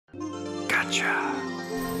Hey,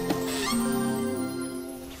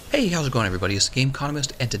 how's it going everybody? It's the Game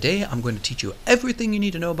Economist, and today I'm going to teach you everything you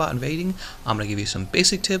need to know about invading. I'm going to give you some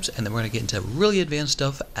basic tips, and then we're going to get into really advanced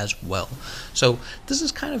stuff as well. So this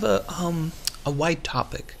is kind of a wide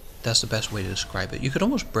topic. That's the best way to describe it. You could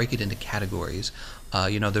almost break it into categories.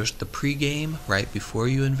 There's the pre-game, right, before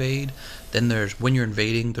you invade. Then there's when you're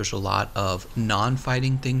invading, there's a lot of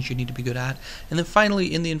non-fighting things you need to be good at. And then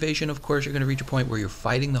finally, in the invasion, of course, you're going to reach a point where you're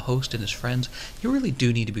fighting the host and his friends. You really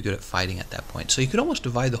do need to be good at fighting at that point. So you could almost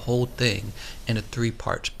divide the whole thing into 3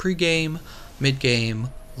 parts. Pre-game, mid-game,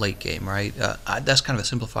 late game, right? That's kind of a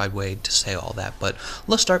simplified way to say all that. But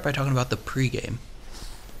let's start by talking about the pre-game.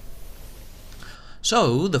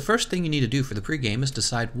 So, the first thing you need to do for the pregame is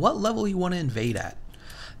decide what level you want to invade at.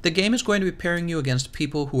 The game is going to be pairing you against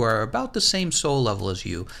people who are about the same soul level as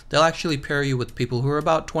you. They'll actually pair you with people who are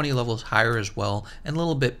about 20 levels higher as well, and a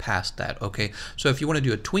little bit past that, okay? So if you want to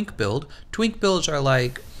do a twink builds are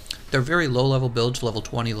like, they're very low level builds, level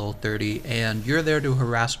 20, level 30, and you're there to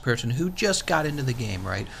harass a person who just got into the game,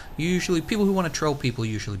 right? Usually, people who want to troll people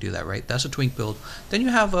usually do that, right? That's a twink build. Then you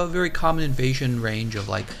have a very common invasion range of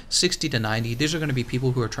like 60 to 90. These are going to be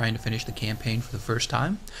people who are trying to finish the campaign for the first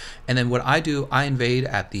time. And then what I do, I invade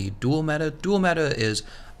at the dual meta. Dual meta is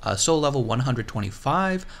soul level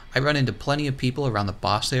 125. I run into plenty of people around the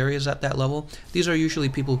boss areas at that level. These are usually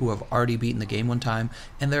people who have already beaten the game one time,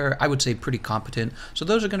 and they're, I would say, pretty competent. So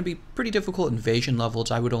those are going to be pretty difficult invasion levels.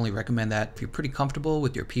 I would only recommend that if you're pretty comfortable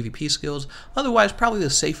with your PvP skills. Otherwise, probably the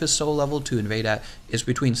safest soul level to invade at is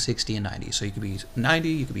between 60 and 90. So you could be 90,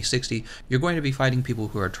 you could be 60. You're going to be fighting people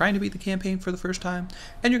who are trying to beat the campaign for the first time,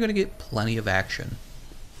 and you're going to get plenty of action.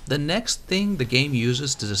 The next thing the game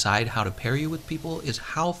uses to decide how to pair you with people is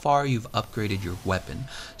how far you've upgraded your weapon.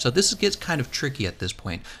 So this gets kind of tricky at this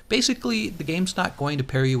point. Basically, the game's not going to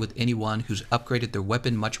pair you with anyone who's upgraded their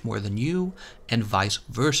weapon much more than you, and vice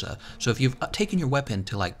versa. So if you've taken your weapon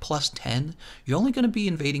to like plus 10, you're only going to be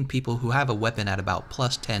invading people who have a weapon at about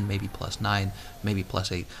plus 10, maybe plus 9, maybe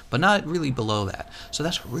plus 8, but not really below that. So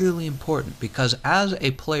that's really important because as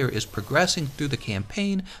a player is progressing through the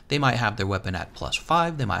campaign, they might have their weapon at plus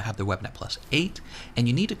 5, they might have their weapon at plus 8, and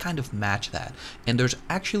you need to kind of match that. And there's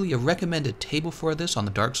actually a recommended table for this on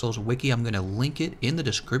the Dark Souls wiki. I'm going to link it in the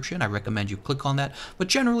description. I recommend you click on that. But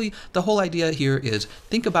generally, the whole idea here is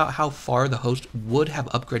think about how far the host would have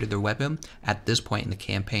upgraded their weapon at this point in the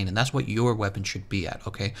campaign, and that's what your weapon should be at,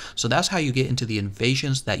 okay? So that's how you get into the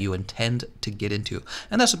invasions that you intend to get into,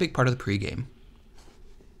 and that's a big part of the pregame.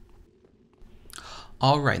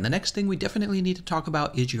 Alright, the next thing we definitely need to talk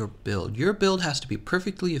about is your build. Your build has to be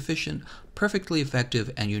perfectly efficient, perfectly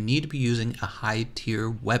effective, and you need to be using a high tier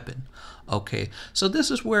weapon. Okay, so this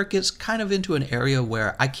is where it gets kind of into an area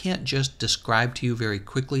where I can't just describe to you very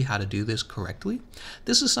quickly how to do this correctly.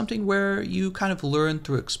 This is something where you kind of learn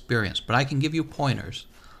through experience, but I can give you pointers.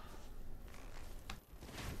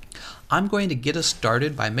 I'm going to get us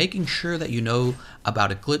started by making sure that you know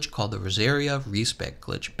about a glitch called the Rosaria Respc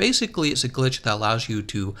Glitch. Basically, it's a glitch that allows you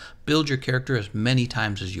to build your character as many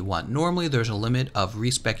times as you want. Normally, there's a limit of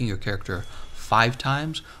respecing your character 5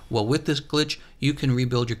 times. Well, with this glitch, you can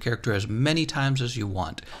rebuild your character as many times as you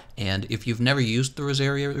want. And if you've never used the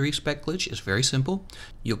Rosaria Respc Glitch, it's very simple.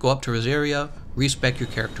 You'll go up to Rosaria, respec your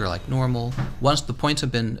character like normal. Once the points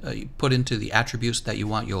have been put into the attributes that you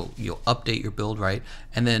want, you'll update your build, right?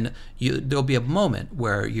 And then there'll be a moment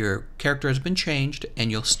where your character has been changed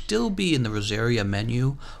and you'll still be in the Rosaria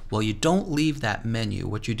menu. Well, you don't leave that menu.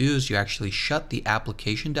 What you do is you actually shut the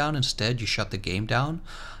application down instead. You shut the game down.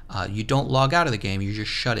 You don't log out of the game, you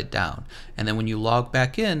just shut it down. And then when you log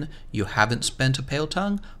back in, you haven't spent a pale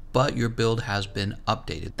tongue, but your build has been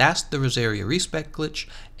updated. That's the Rosaria Respc Glitch,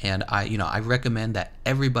 and I recommend that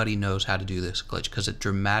everybody knows how to do this glitch because it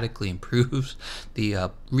dramatically improves the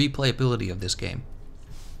replayability of this game.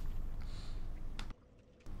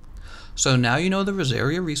 So now you know the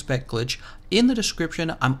Rosaria Respc Glitch. In the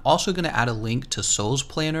description, I'm also going to add a link to Souls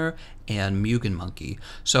Planner and Mugen Monkey.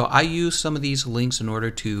 So I use some of these links in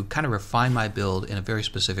order to kind of refine my build in a very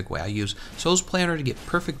specific way. I use Souls Planner to get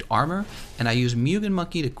perfect armor, and I use Mugen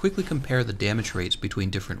Monkey to quickly compare the damage rates between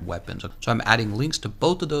different weapons. So I'm adding links to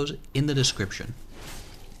both of those in the description.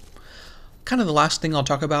 Kind of the last thing I'll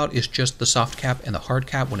talk about is just the soft cap and the hard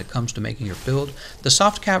cap when it comes to making your build. The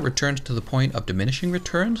soft cap returns to the point of diminishing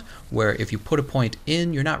returns, where if you put a point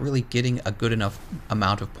in, you're not really getting a good enough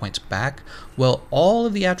amount of points back. Well, all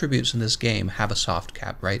of the attributes in this game have a soft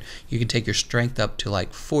cap, right? You can take your strength up to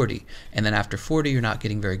like 40, and then after 40, you're not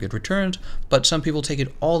getting very good returns, but some people take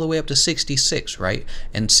it all the way up to 66, right?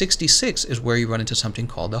 And 66 is where you run into something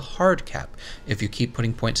called the hard cap. If you keep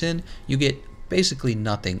putting points in, you get basically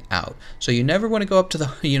nothing out. So you never want to go up to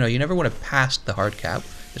the, you never want to pass the hard cap,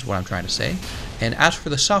 is what I'm trying to say. And as for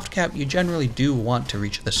the soft cap, you generally do want to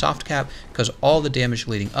reach the soft cap because all the damage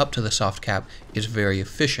leading up to the soft cap is very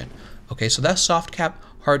efficient. Okay, so that's soft cap,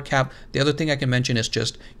 hard cap. The other thing I can mention is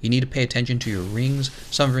just you need to pay attention to your rings.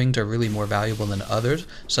 Some rings are really more valuable than others,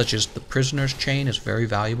 such as the prisoner's chain is very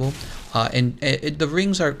valuable. The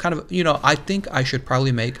rings are kind of, I think I should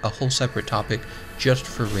probably make a whole separate topic just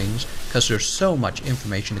for rings because there's so much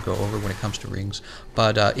information to go over when it comes to rings.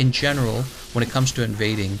 But in general, when it comes to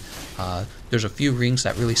invading, there's a few rings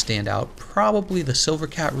that really stand out. Probably the silver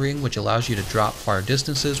cat ring, which allows you to drop far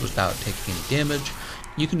distances without taking any damage.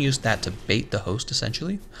 You can use that to bait the host,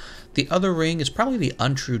 essentially. The other ring is probably the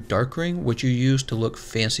untrue dark ring, which you use to look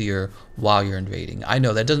fancier while you're invading. I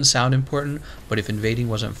know that doesn't sound important, but if invading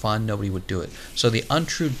wasn't fun, nobody would do it. So the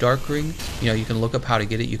untrue dark ring, you can look up how to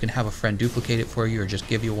get it. You can have a friend duplicate it for you or just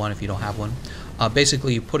give you one if you don't have one.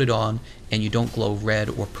 Basically, you put it on and you don't glow red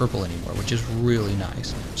or purple anymore, which is really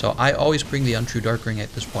nice. So I always bring the untrue dark ring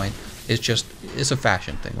at this point. It's a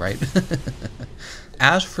fashion thing, right?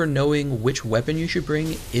 As for knowing which weapon you should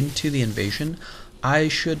bring into the invasion, I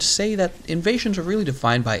should say that invasions are really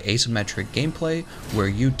defined by asymmetric gameplay, where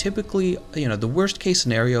you typically, the worst case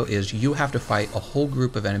scenario is you have to fight a whole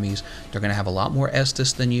group of enemies. They're going to have a lot more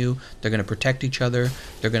Estus than you. They're going to protect each other.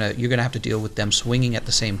 You're going to have to deal with them swinging at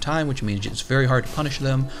the same time, which means it's very hard to punish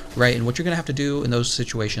them, right? And what you're going to have to do in those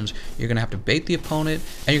situations, you're going to have to bait the opponent,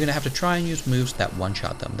 and you're going to have to try and use moves that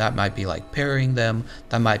one-shot them. That might be like parrying them.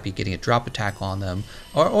 That might be getting a drop attack on them,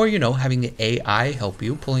 or having the AI help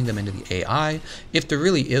you, pulling them into the AI. If there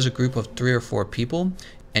really is a group of 3 or 4 people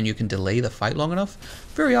and you can delay the fight long enough,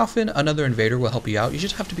 very often another invader will help you out. You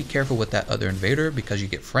just have to be careful with that other invader because you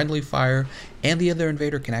get friendly fire and the other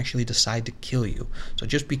invader can actually decide to kill you. So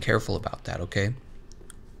just be careful about that, okay?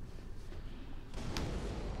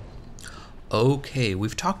 Okay,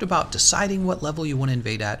 we've talked about deciding what level you want to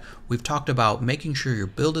invade at. We've talked about making sure your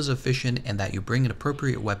build is efficient and that you bring an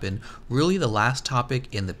appropriate weapon. Really, the last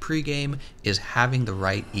topic in the pregame is having the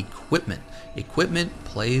right equipment. Equipment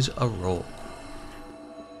plays a role.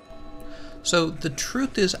 So the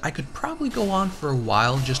truth is, I could probably go on for a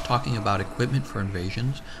while just talking about equipment for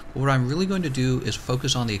invasions, but what I'm really going to do is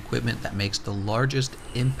focus on the equipment that makes the largest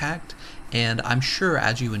impact, and I'm sure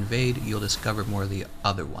as you invade, you'll discover more of the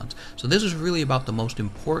other ones. So this is really about the most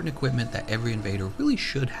important equipment that every invader really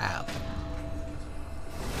should have.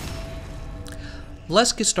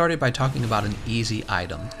 Let's get started by talking about an easy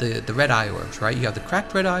item, the red eye orbs, right? You have the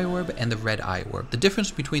cracked red eye orb and the red eye orb. The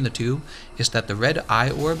difference between the two is that the red eye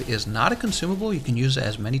orb is not a consumable. You can use it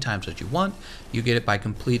as many times as you want. You get it by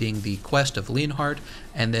completing the quest of Leonhardt,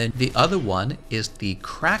 and then the other one is the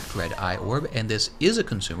cracked red eye orb, and this is a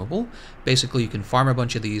consumable. Basically, you can farm a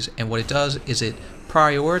bunch of these, and what it does is it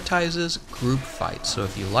prioritizes group fights. So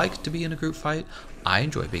if you like to be in a group fight, I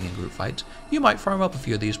enjoy being in group fights, you might farm up a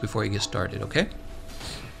few of these before you get started, okay?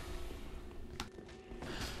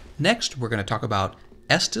 Next, we're going to talk about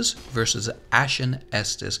Estus versus Ashen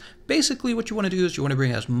Estus. Basically, what you want to do is you want to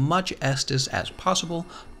bring as much Estus as possible,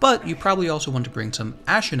 but you probably also want to bring some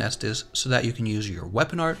Ashen Estus so that you can use your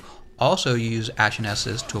weapon art. Also, you use Ashen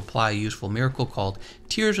Estus to apply a useful miracle called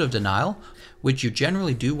Tears of Denial, which you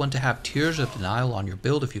generally do want to have Tears of Denial on your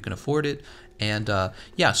build if you can afford it. And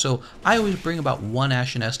yeah, so I always bring about 1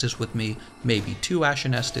 Ashen Estus with me, maybe 2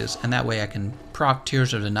 Ashen Estus, and that way I can proc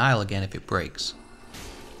Tears of Denial again if it breaks.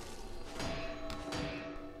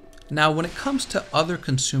 Now, when it comes to other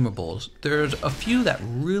consumables, there's a few that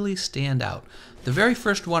really stand out. The very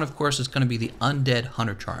first one, of course, is going to be the Undead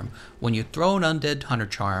Hunter Charm. When you throw an Undead Hunter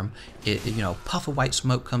Charm, puff of white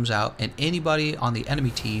smoke comes out, and anybody on the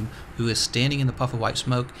enemy team who is standing in the puff of white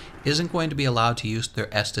smoke isn't going to be allowed to use their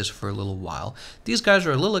Estus for a little while. These guys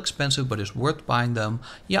are a little expensive, but it's worth buying them.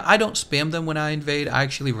 Yeah, I don't spam them when I invade. I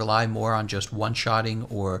actually rely more on just one-shotting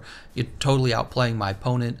or totally outplaying my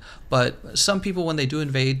opponent. But some people, when they do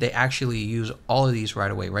invade, they actually use all of these right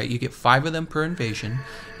away, right? You get 5 of them per invasion,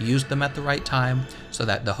 use them at the right time so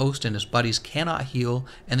that the host and his buddies cannot heal,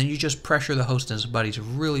 and then you just pressure the host and his buddies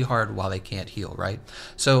really hard while they can't heal, right?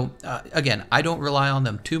 So again, I don't rely on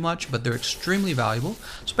them too much, but they're extremely valuable,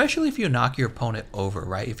 especially if you knock your opponent over,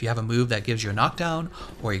 right? If you have a move that gives you a knockdown,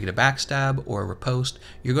 or you get a backstab or a riposte,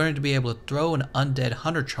 you're going to be able to throw an Undead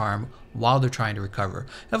Hunter Charm while they're trying to recover.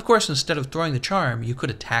 And of course, instead of throwing the charm, you could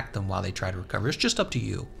attack them while they try to recover. It's just up to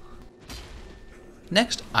you.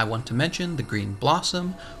 Next, I want to mention the Green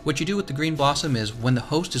Blossom. What you do with the Green Blossom is when the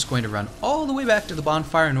host is going to run all the way back to the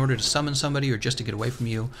bonfire in order to summon somebody or just to get away from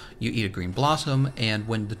you, you eat a Green Blossom, and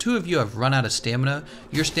when the two of you have run out of stamina,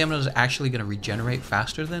 your stamina is actually going to regenerate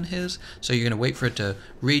faster than his, so you're going to wait for it to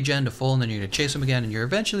regen to full, and then you're going to chase him again, and you're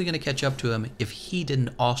eventually going to catch up to him if he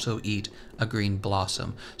didn't also eat a Green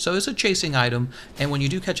Blossom. So it's a chasing item, and when you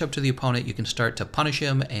do catch up to the opponent, you can start to punish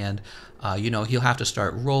him, and he'll have to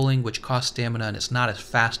start rolling, which costs stamina, and it's not as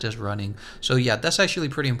fast as running. So yeah, that's actually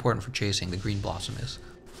pretty important for chasing, the Green Blossom is.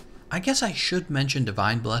 I guess I should mention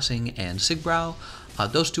Divine Blessing and Sigbrow.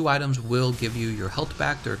 Those two items will give you your health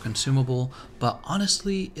back. They're consumable, but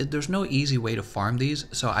honestly, there's no easy way to farm these,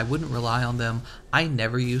 so I wouldn't rely on them. I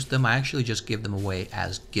never use them. I actually just give them away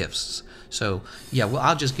as gifts. So yeah, well,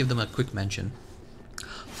 I'll just give them a quick mention.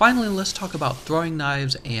 Finally, let's talk about throwing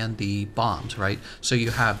knives and the bombs, right? So you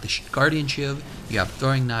have the Guardian Shiv, you have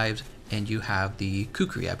throwing knives, and you have the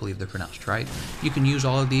Kukri, I believe they're pronounced, right? You can use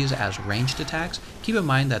all of these as ranged attacks. Keep in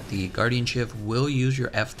mind that the Guardian Shiv will use your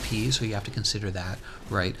FP, so you have to consider that,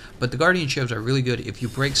 right? But the Guardian Shivs are really good if you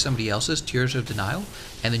break somebody else's Tears of Denial,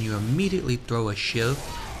 and then you immediately throw a Shiv.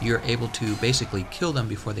 You're able to basically kill them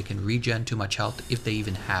before they can regen too much health, if they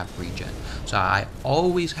even have regen. So I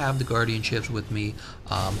always have the Guardian Shivs with me.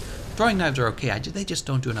 Throwing knives are okay, they just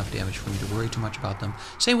don't do enough damage for me to worry too much about them.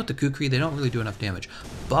 Same with the Kukri, they don't really do enough damage.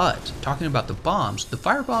 But, talking about the bombs, the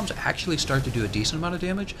fire bombs actually start to do a decent amount of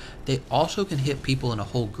damage. They also can hit people in a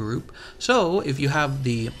whole group. So, if you have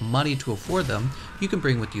the money to afford them, you can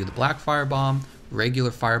bring with you the black fire bomb, regular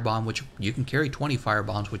fire bomb, which you can carry 20 fire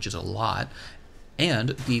bombs, which is a lot, and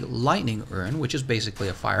the lightning urn, which is basically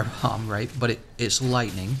a fire bomb, right? But it's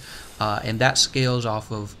lightning, and that scales off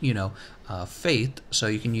of, faith, so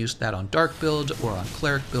you can use that on dark builds or on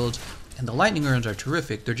cleric builds. And the lightning urns are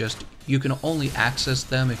terrific. They're just, you can only access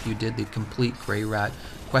them if you did the complete Grey Rat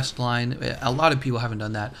quest line. A lot of people haven't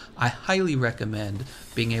done that. I highly recommend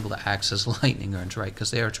being able to access lightning urns, right?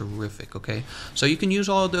 Because they are terrific, okay? So you can use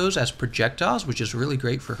all of those as projectiles, which is really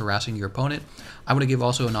great for harassing your opponent. I want to give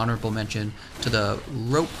also an honorable mention to the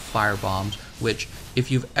rope fire bombs, which if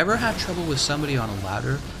you've ever had trouble with somebody on a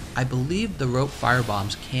ladder, I believe the rope fire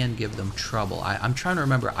bombs can give them trouble. I'm trying to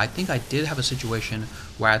remember. I think I did have a situation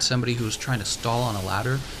where I had somebody who was trying to stall on a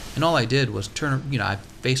ladder, and all I did was I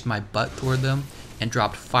faced my butt toward them and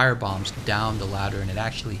dropped fire bombs down the ladder, and it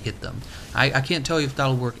actually hit them. I can't tell you if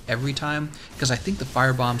that'll work every time, because I think the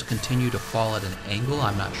fire bombs continue to fall at an angle.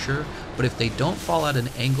 I'm not sure, but if they don't fall at an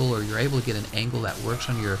angle, or you're able to get an angle that works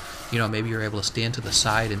on your, maybe you're able to stand to the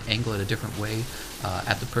side and angle it a different way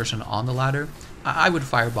at the person on the ladder, I would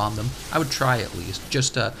firebomb them. I would try at least.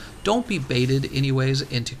 Just don't be baited anyways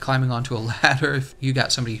into climbing onto a ladder if you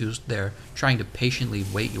got somebody who's there trying to patiently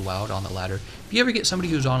wait you out on the ladder. If you ever get somebody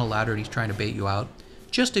who's on a ladder and he's trying to bait you out,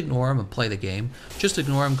 just ignore him and play the game. Just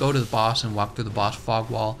ignore him, go to the boss and walk through the boss fog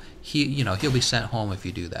wall. He'll be sent home if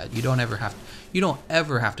you do that. You don't ever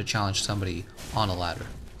have to challenge somebody on a ladder.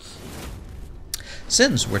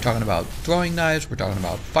 Since we're talking about throwing knives, we're talking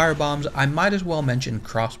about fire bombs, I might as well mention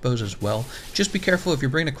crossbows as well. Just be careful if you're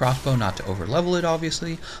bringing a crossbow not to overlevel it,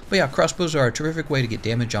 obviously. But yeah, crossbows are a terrific way to get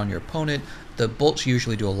damage on your opponent. The bolts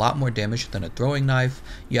usually do a lot more damage than a throwing knife.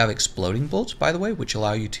 You have exploding bolts, by the way, which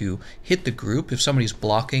allow you to hit the group. If somebody's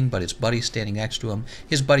blocking, but his buddy's standing next to him,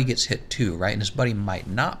 his buddy gets hit too, right? And his buddy might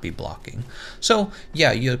not be blocking. So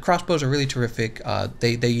yeah, your crossbows are really terrific.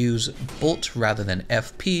 They use bolts rather than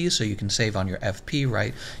FP, so you can save on your FP,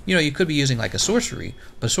 right? You could be using like a sorcery,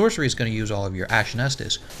 but sorcery is going to use all of your Ashen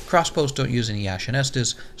Estus. Crossbows don't use any Ashen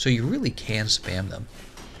Estus, so you really can spam them.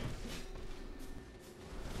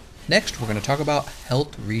 Next, we're going to talk about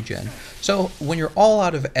health regen. So when you're all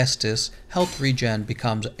out of Estus, health regen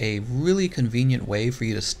becomes a really convenient way for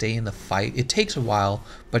you to stay in the fight. It takes a while,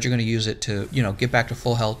 but you're going to use it to, get back to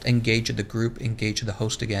full health, engage the group, engage the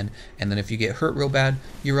host again, and then if you get hurt real bad,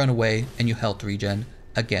 you run away and you health regen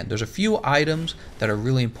again. There's a few items that are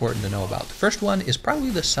really important to know about. The first one is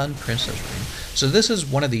probably the Sun Princess ring. So this is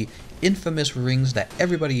one of the infamous rings that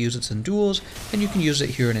everybody uses in duels, and you can use it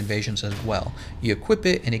here in invasions as well. You equip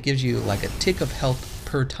it and it gives you like a tick of health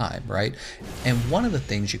per time, right? And one of the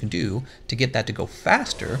things you can do to get that to go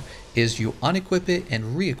faster is you unequip it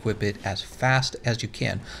and re-equip it as fast as you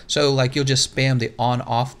can. So like you'll just spam the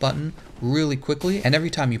on-off button really quickly, and every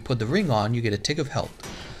time you put the ring on, you get a tick of health.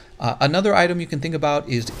 Another item you can think about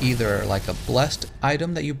is either like a blessed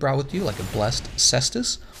item that you brought with you, like a blessed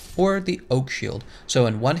cestus, or the oak shield. So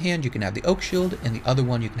in one hand you can have the oak shield, and the other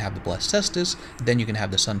one you can have the blessed cestus, then you can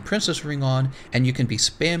have the Sun Princess ring on, and you can be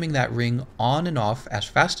spamming that ring on and off as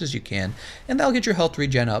fast as you can, and that'll get your health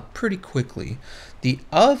regen up pretty quickly. The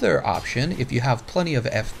other option, if you have plenty of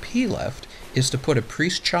FP left, is to put a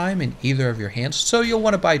priest chime in either of your hands. So you'll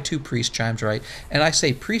want to buy 2 priest chimes, right? And I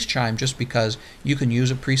say priest chime just because you can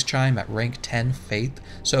use a priest chime at rank 10 faith.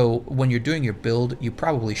 So when you're doing your build, you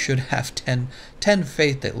probably should have 10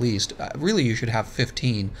 faith at least. Really, you should have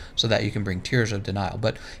 15 so that you can bring Tears of Denial.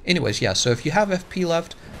 But anyways, yeah, so if you have FP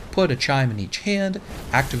left, put a chime in each hand,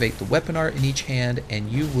 activate the weapon art in each hand,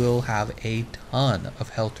 and you will have a ton of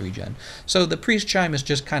health regen. So the priest chime is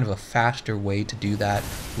just kind of a faster way to do that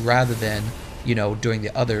rather than, you know, doing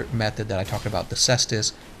the other method that I talked about, the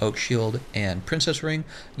Cestus, Oak Shield, and Princess Ring.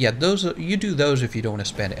 Yeah, those you do those if you don't want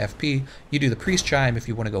to spend FP. You do the priest chime if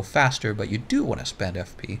you want to go faster, but you do want to spend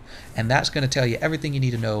FP. And that's going to tell you everything you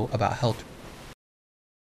need to know about health.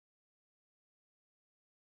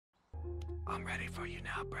 I'm ready for you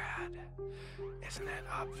now, Brad. Isn't that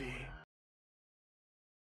obvious?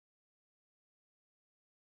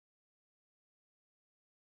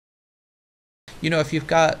 You know, if you've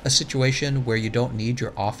got a situation where you don't need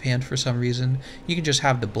your offhand for some reason, you can just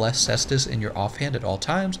have the Blessed Cestus in your offhand at all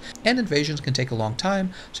times, and invasions can take a long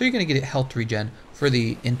time, so you're going to get health regen for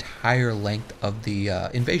the entire length of the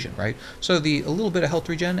invasion, right? So a little bit of health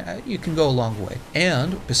regen, you can go a long way.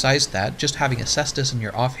 And besides that, just having a Cestus in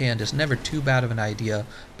your offhand is never too bad of an idea,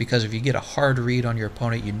 because if you get a hard read on your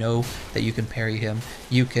opponent, you know that you can parry him,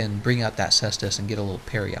 you can bring out that Cestus and get a little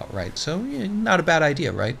parry out, right? So yeah, not a bad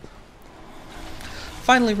idea, right?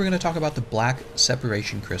 Finally, we're going to talk about the Black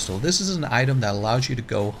Separation Crystal. This is an item that allows you to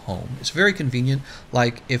go home. It's very convenient,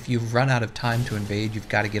 like if you've run out of time to invade, you've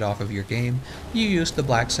got to get off of your game, you use the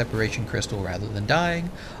Black Separation Crystal rather than dying.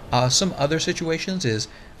 Some other situations is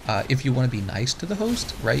if you want to be nice to the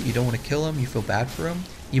host, right? You don't want to kill him, you feel bad for him.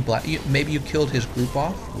 Maybe you killed his group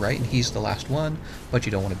off, right? And he's the last one, but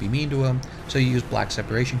you don't want to be mean to him. So you use Black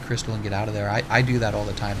Separation Crystal and get out of there. I do that all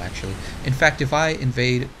the time, actually. In fact, if I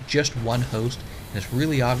invade just one host, and it's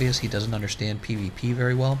really obvious he doesn't understand PvP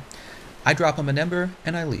very well, I drop him an Ember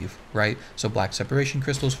and I leave, right? So Black Separation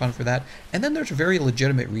Crystal is fun for that. And then there's very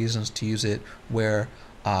legitimate reasons to use it where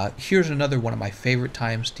here's another one of my favorite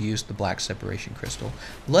times to use the Black Separation Crystal.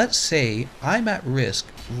 Let's say I'm at risk,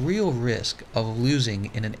 real risk, of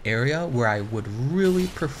losing in an area where I would really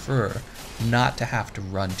prefer not to have to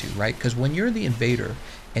run to, right? Because when you're the invader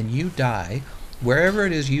and you die, wherever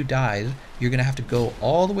it is you died, you're going to have to go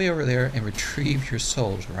all the way over there and retrieve your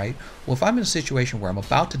souls, right? Well, if I'm in a situation where I'm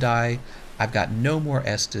about to die, I've got no more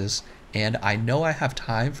Estus, and I know I have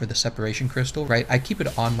time for the Separation Crystal, right? I keep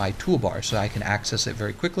it on my toolbar so I can access it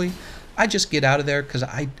very quickly. I just get out of there because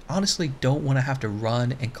I honestly don't want to have to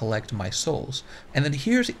run and collect my souls. And then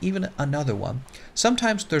here's even another one.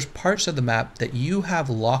 Sometimes there's parts of the map that you have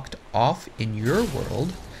locked off in your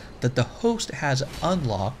world that the host has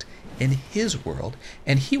unlocked in his world,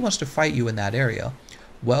 and he wants to fight you in that area.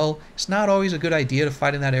 Well, it's not always a good idea to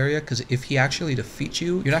fight in that area, because if he actually defeats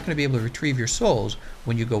you, you're not going to be able to retrieve your souls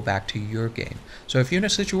when you go back to your game. So if you're in a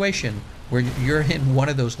situation where you're in one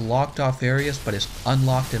of those locked off areas but it's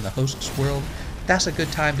unlocked in the host's world, that's a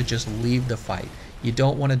good time to just leave the fight. You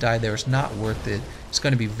don't want to die there. It's not worth it. It's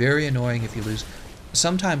going to be very annoying if you lose.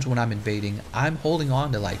 Sometimes when I'm invading, I'm holding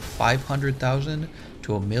on to like 500,000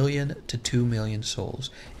 to 1 million to 2 million souls.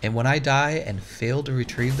 And when I die and fail to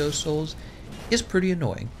retrieve those souls, it's pretty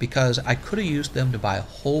annoying, because I could have used them to buy a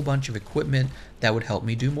whole bunch of equipment that would help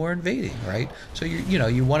me do more invading, right? So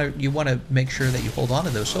you want to make sure that you hold on to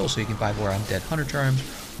those souls so you can buy more Undead Hunter Charms,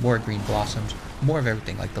 more Green Blossoms, more of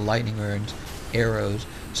everything, like the Lightning Urns, arrows.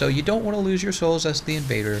 So you don't want to lose your souls as the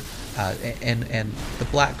invader, and the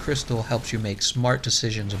Black Crystal helps you make smart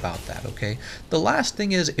decisions about that, okay? The last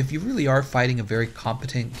thing is, if you really are fighting a very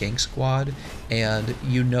competent gank squad and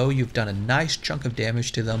you know you've done a nice chunk of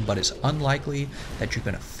damage to them, but it's unlikely that you're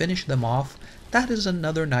going to finish them off, that is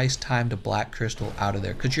another nice time to Black Crystal out of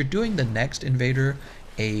there, because you're doing the next invader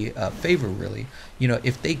a favor, really. You know,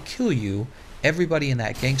 if they kill you, everybody in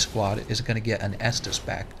that gank squad is going to get an Estus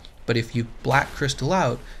back. But if you Black Crystal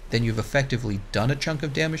out, then you've effectively done a chunk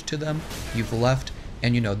of damage to them, you've left,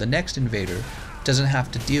 and you know, the next invader doesn't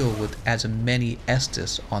have to deal with as many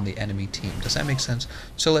Estus on the enemy team. Does that make sense?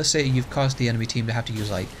 So let's say you've caused the enemy team to have to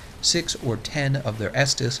use like 6 or 10 of their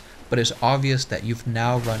Estus, but it's obvious that you've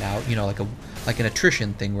now run out, you know, like an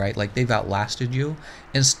attrition thing, right? Like they've outlasted you.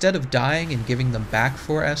 Instead of dying and giving them back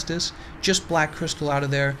 4 Estus, just Black Crystal out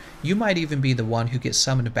of there. You might even be the one who gets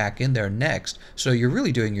summoned back in there next, so you're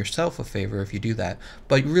really doing yourself a favor if you do that.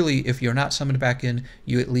 But really, if you're not summoned back in,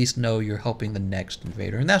 you at least know you're helping the next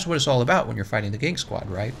invader, and that's what it's all about when you're fighting the gank squad,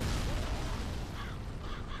 right?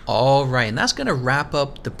 All right, and that's going to wrap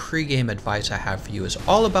up the pregame advice I have for you. It's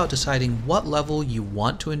all about deciding what level you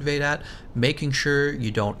want to invade at, making sure you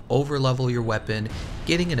don't over-level your weapon,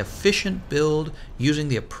 getting an efficient build, using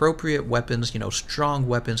the appropriate weapons, strong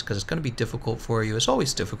weapons, because it's going to be difficult for you. It's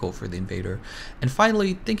always difficult for the invader. And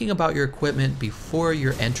finally, thinking about your equipment before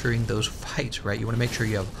you're entering those fights, right? You want to make sure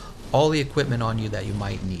you have all the equipment on you that you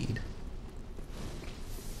might need.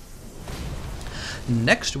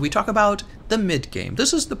 Next, we talk about the mid game.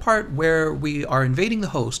 This is the part where we are invading the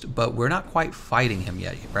host, but we're not quite fighting him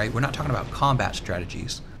yet, right? We're not talking about combat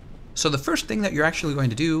strategies. So the first thing that you're actually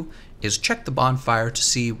going to do is check the bonfire to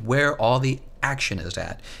see where all the action is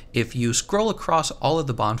at. If you scroll across all of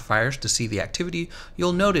the bonfires to see the activity,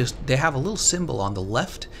 you'll notice they have a little symbol on the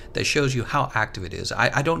left that shows you how active it is.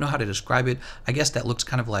 I don't know how to describe it. I guess that looks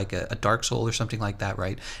kind of like a Dark Soul or something like that,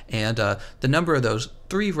 right? And the number of those,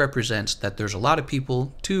 3 represents that there's a lot of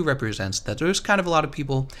people, 2 represents that there's kind of a lot of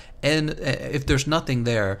people, and if there's nothing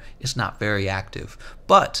there, it's not very active.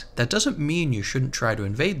 But that doesn't mean you shouldn't try to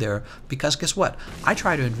invade there, because guess what? I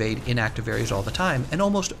try to invade inactive areas all the time and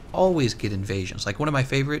almost always get invasions. Like one of my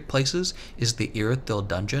favorite places is the Irithil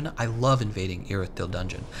dungeon. I love invading Irithil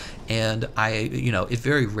dungeon. And it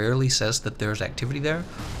very rarely says that there's activity there,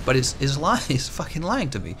 but it's lying, it's fucking lying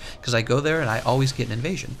to me, because I go there and I always get an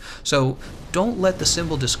invasion. So don't let the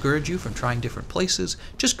symbol discourage you from trying different places.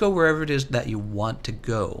 Just go wherever it is that you want to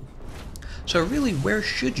go. So really, where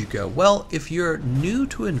should you go? Well, if you're new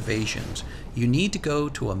to invasions, you need to go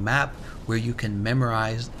to a map where you can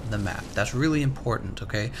memorize the map. That's really important,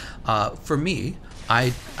 okay? For me,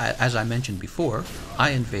 as I mentioned before,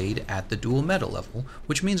 I invade at the dual meta level,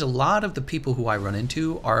 which means a lot of the people who I run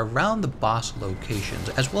into are around the boss locations,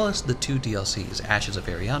 as well as the 2 DLCs, Ashes of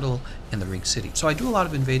Ariandel and the Ring City. So I do a lot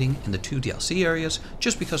of invading in the 2 DLC areas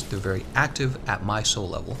just because they're very active at my soul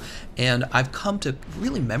level, and I've come to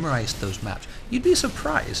really memorize those maps. You'd be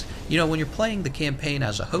surprised, when you're playing the campaign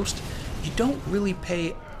as a host, you don't really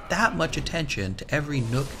pay that much attention to every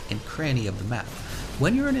nook and cranny of the map.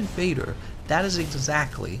 When you're an invader, that is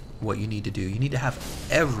exactly what you need to do. You need to have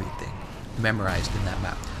everything memorized in that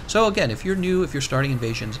map. So again, if you're new, if you're starting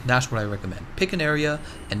invasions, that's what I recommend. Pick an area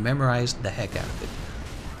and memorize the heck out of it.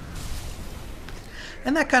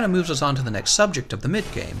 And that kind of moves us on to the next subject of the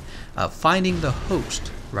mid-game, finding the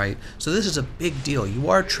host, right? So this is a big deal. You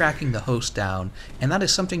are tracking the host down, and that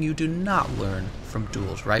is something you do not learn from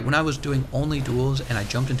duels, right? When I was doing only duels and I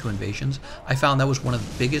jumped into invasions, I found that was one of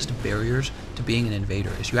the biggest barriers to being an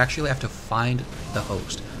invader, is you actually have to find the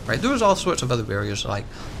host, right? There was all sorts of other barriers, like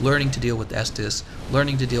learning to deal with Estus,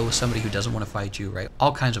 learning to deal with somebody who doesn't want to fight you, right?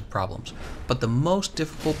 All kinds of problems. But the most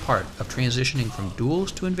difficult part of transitioning from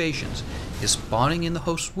duels to invasions is spawning in the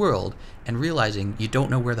host's world and realizing you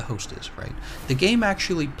don't know where the host is, right? The game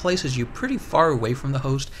actually places you pretty far away from the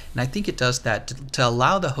host, and I think it does that to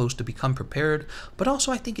allow the host to become prepared, but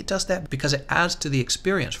also I think it does that because it adds to the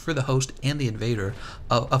experience for the host and the invader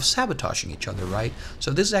of sabotaging each other, right?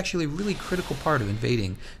 So this is actually a really critical part of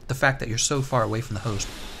invading, the fact that you're so far away from the host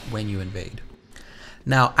when you invade.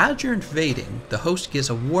 Now, as you're invading, the host gets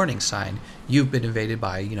a warning sign. You've been invaded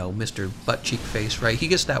by, Mr. Butt Cheek Face, right? He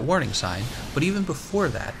gets that warning sign, but even before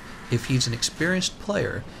that, if he's an experienced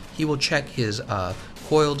player, he will check his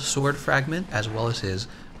coiled sword fragment as well as his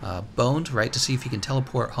bones, right, to see if he can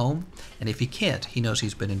teleport home. And if he can't, he knows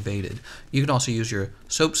he's been invaded. You can also use your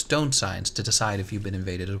soapstone signs to decide if you've been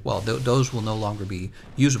invaded as well. Those will no longer be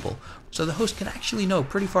usable. So the host can actually know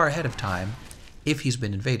pretty far ahead of time if he's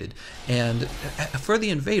been invaded. And for the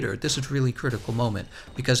invader, this is a really critical moment,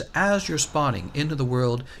 because as you're spawning into the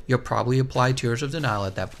world, you'll probably apply Tears of Denial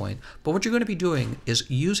at that point, but what you're going to be doing is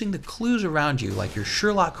using the clues around you, like your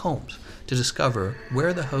Sherlock Holmes, to discover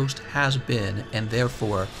where the host has been and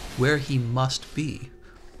therefore where he must be.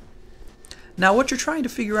 Now what you're trying to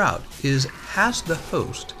figure out is, has the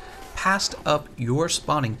host passed up your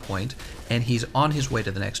spawning point and he's on his way to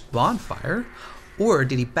the next bonfire, or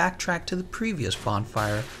did he backtrack to the previous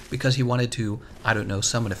bonfire because he wanted to, I don't know,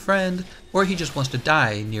 summon a friend, or he just wants to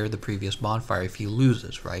die near the previous bonfire if he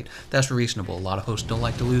loses, right? That's reasonable. A lot of hosts don't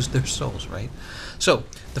like to lose their souls, right? So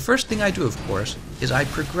the first thing I do, of course, is I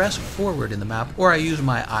progress forward in the map, or I use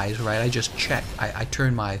my eyes, right? I just check. I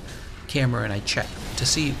turn my camera and I check to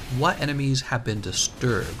see what enemies have been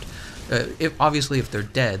disturbed. Obviously, if they're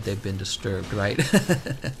dead, they've been disturbed, right?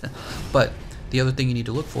 But the other thing you need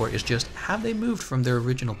to look for is just, have they moved from their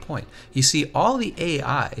original point? You see, all the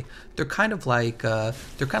AI, they're kind of like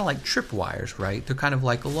tripwires, right? They're kind of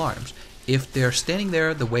like alarms. If they're standing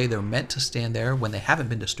there the way they're meant to stand there when they haven't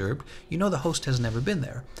been disturbed, you know the host has never been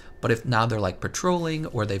there. But if now they're like patrolling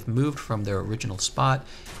or they've moved from their original spot,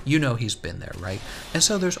 you know he's been there, right? And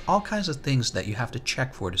so there's all kinds of things that you have to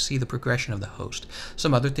check for to see the progression of the host.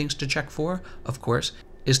 Some other things to check for, of course,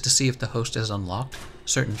 is to see if the host has unlocked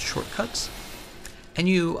certain shortcuts. And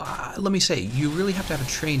let me say, you really have to have a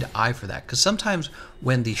trained eye for that, because sometimes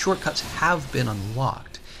when the shortcuts have been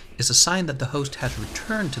unlocked, it's a sign that the host has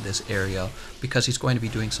returned to this area because he's going to be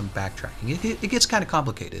doing some backtracking. It gets kind of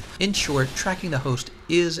complicated. In short, tracking the host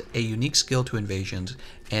is a unique skill to invasions,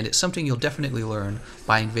 and it's something you'll definitely learn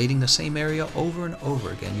by invading the same area over and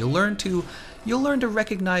over again. You'll learn to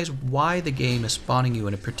recognize why the game is spawning you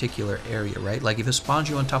in a particular area, right? Like if it spawns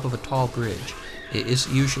you on top of a tall bridge, it is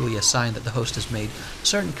usually a sign that the host has made a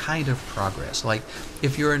certain kind of progress. Like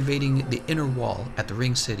if you're invading the inner wall at the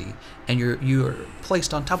ring city and you're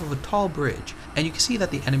placed on top of a tall bridge and you can see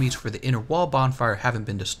that the enemies for the inner wall bonfire haven't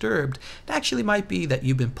been disturbed, it actually might be that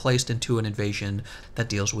you've been placed into an invasion that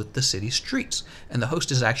deals with the city streets, and the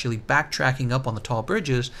host is actually backtracking up on the tall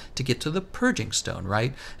bridges to get to the purging stone,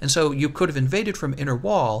 right? And so you could have invaded from inner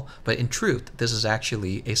wall, but in truth this is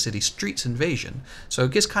actually a city streets invasion. So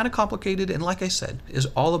it gets kind of complicated, and like I said, is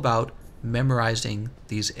all about memorizing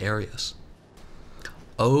these areas.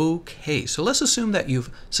 Okay, so let's assume that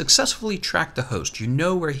you've successfully tracked the host. You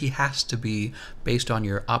know where he has to be based on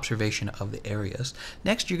your observation of the areas.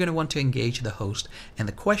 Next, you're going to want to engage the host, and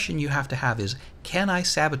the question you have to have is, can I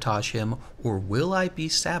sabotage him or will I be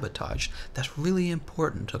sabotaged? That's really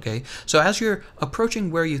important, okay? So as you're approaching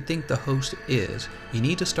where you think the host is, you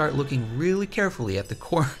need to start looking really carefully at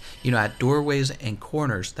the at doorways and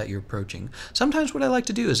corners that you're approaching. Sometimes what I like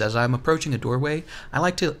to do is, as I'm approaching a doorway, I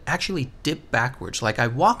like to actually dip backwards. Like I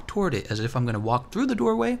walk toward it as if I'm going to walk through the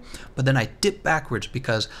doorway, but then I dip backwards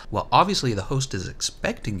because, well, obviously the host is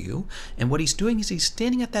expecting you, and what he's doing is he's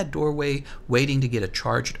standing at that doorway waiting to get a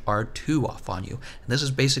charged R2 off on you. And this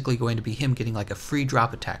is basically going to be him getting like a free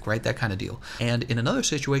drop attack, right? That kind of deal. And in another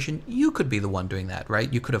situation, you could be the one doing that,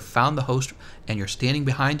 right? You could have found the host and you're standing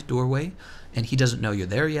behind the doorway and he doesn't know you're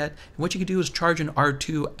there yet. And what you can do is charge an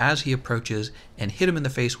R2 as he approaches and hit him in the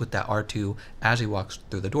face with that R2 as he walks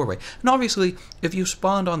through the doorway. And obviously, if you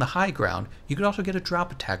spawned on the high ground, you could also get a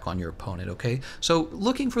drop attack on your opponent, okay? So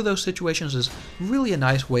looking for those situations is really a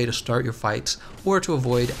nice way to start your fights or to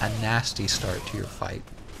avoid a nasty start to your fight.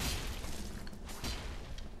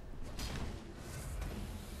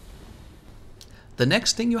 The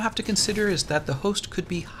next thing you have to consider is that the host could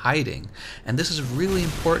be hiding, and this is really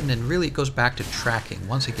important, and really it goes back to tracking.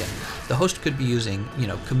 Once again, the host could be using,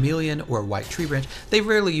 chameleon or white tree branch. They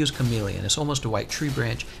rarely use chameleon. It's almost a white tree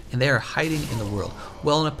branch, and they are hiding in the world.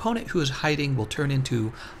 Well, an opponent who is hiding will turn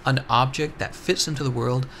into an object that fits into the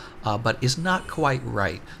world, but is not quite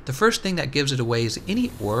right. The first thing that gives it away is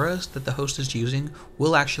any auras that the host is using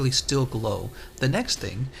will actually still glow. The next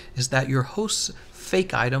thing is that your host's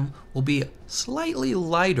fake item will be slightly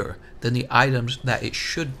lighter than the items that it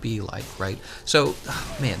should be like, right? So,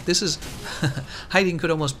 man, this is hiding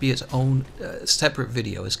could almost be its own separate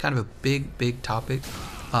video. It's kind of a big topic.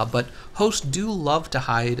 But hosts do love to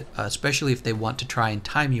hide, especially if they want to try and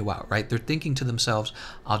time you out, right? They're thinking to themselves,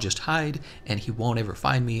 I'll just hide and he won't ever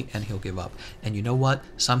find me and he'll give up. And you know what?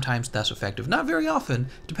 Sometimes that's effective. Not very often.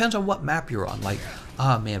 Depends on what map you're on. Like,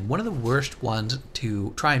 man, one of the worst ones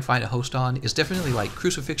to try and find a host on is definitely like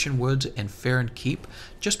Crucifixion Woods and Fair and Keep,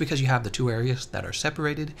 just because you have the two areas that are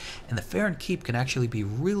separated. And the Fair and Keep can actually be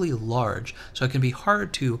really large, so it can be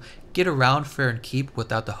hard to get around Fair and Keep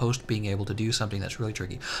without the host being able to do something that's really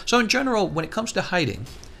tricky. So in general, when it comes to hiding,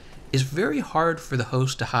 it's very hard for the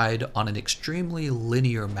host to hide on an extremely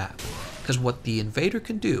linear map, because what the invader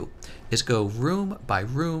can do is go room,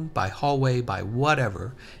 by hallway, by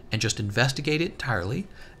whatever, and just investigate it entirely,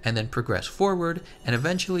 and then progress forward, and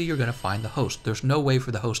eventually you're going to find the host. There's no way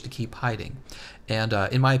for the host to keep hiding. And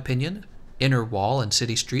in my opinion, inner wall and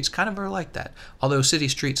city streets kind of are like that, although city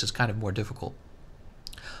streets is kind of more difficult.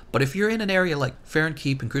 But if you're in an area like Fair and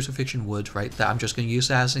Keep and Crucifixion Woods, right, that I'm just going to use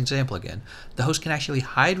that as an example again, the host can actually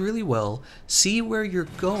hide really well, see where you're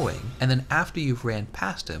going, and then after you've ran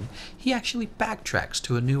past him, he actually backtracks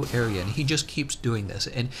to a new area, and he just keeps doing this.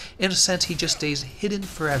 And in a sense, he just stays hidden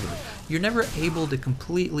forever. You're never able to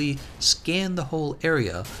completely scan the whole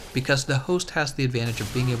area because the host has the advantage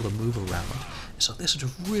of being able to move around. So this is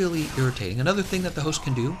really irritating. Another thing that the host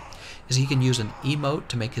can do is he can use an emote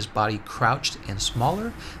to make his body crouched and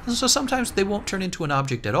smaller. And so sometimes they won't turn into an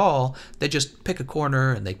object at all. They just pick a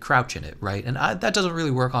corner and they crouch in it, right? And that doesn't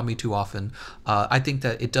really work on me too often. I think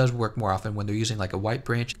that it does work more often when they're using like a white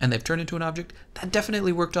branch and they've turned into an object. That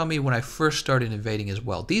definitely worked on me when I first started invading as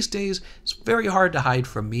well. These days, it's very hard to hide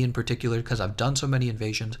from me in particular because I've done so many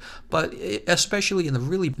invasions, but especially in the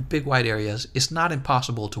really big wide areas, it's not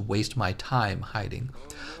impossible to waste my time hiding.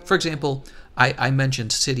 For example, I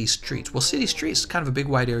mentioned city streets. Well, city streets is kind of a big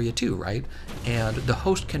wide area too, right? And the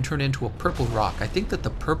host can turn into a purple rock. I think that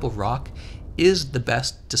the purple rock is the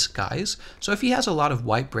best disguise. So if he has a lot of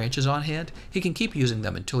white branches on hand, he can keep using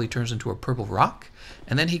them until he turns into a purple rock.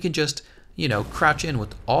 And then he can just, you know, crouch in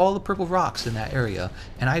with all the purple rocks in that area.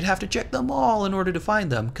 And I'd have to check them all in order to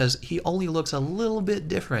find them because he only looks a little bit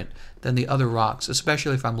different than the other rocks,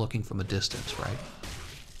 especially if I'm looking from a distance, right?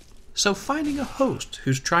 So finding a host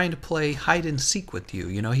who's trying to play hide and seek with you,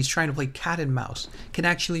 you know, he's trying to play cat and mouse, can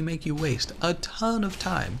actually make you waste a ton of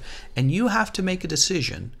time. And you have to make a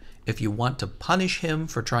decision if you want to punish him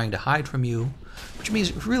for trying to hide from you, which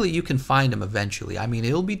means really you can find him eventually. I mean,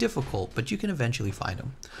 it'll be difficult, but you can eventually find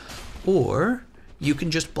him. Or you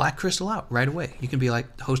can just black crystal out right away. You can be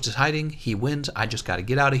like, the host is hiding, he wins, I just got to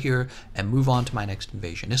get out of here and move on to my next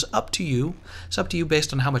invasion. It's up to you. It's up to you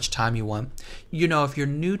based on how much time you want. You know, if you're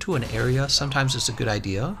new to an area, sometimes it's a good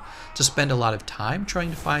idea to spend a lot of time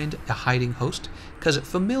trying to find a hiding host because it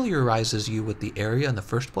familiarizes you with the area in the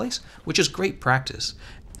first place, which is great practice.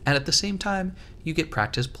 And at the same time, you get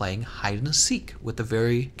practice playing hide and seek with a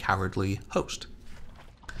very cowardly host.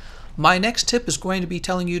 My next tip is going to be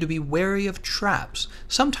telling you to be wary of traps.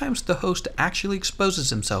 Sometimes the host actually exposes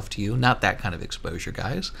himself to you, not that kind of exposure,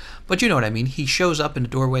 guys, but you know what I mean. He shows up in a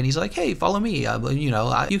doorway and he's like, hey, follow me, you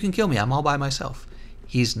know, you can kill me, I'm all by myself.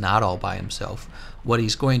 He's not all by himself. What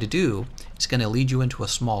he's going to do is going to lead you into a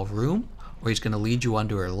small room, or he's going to lead you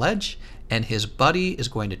under a ledge, and his buddy is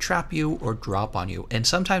going to trap you or drop on you. And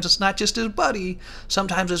sometimes it's not just his buddy,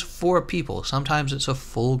 sometimes it's 4 people, sometimes it's a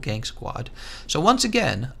full gank squad. So once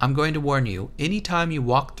again, I'm going to warn you, anytime you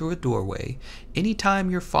walk through a doorway, anytime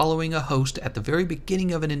you're following a host at the very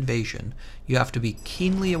beginning of an invasion, you have to be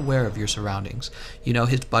keenly aware of your surroundings. You know,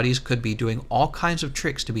 his buddies could be doing all kinds of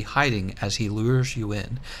tricks to be hiding as he lures you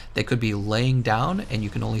in. They could be laying down and you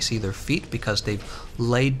can only see their feet because they've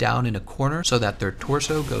laid down in a corner so that their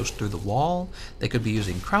torso goes through the wall. They could be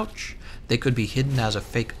using crouch. They could be hidden as a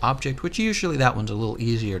fake object, which usually that one's a little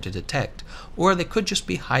easier to detect. Or they could just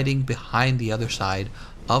be hiding behind the other side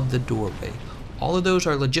of the doorway. All of those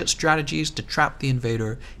are legit strategies to trap the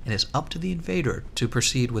invader, and it's up to the invader to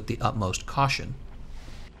proceed with the utmost caution.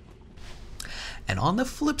 And on the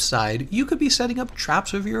flip side, you could be setting up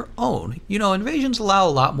traps of your own. You know, invasions allow a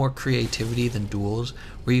lot more creativity than duels,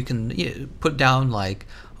 where you can put down like,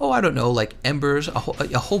 oh, I don't know, like embers, a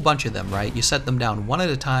whole bunch of them, right? You set them down one at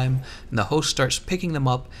a time, and the host starts picking them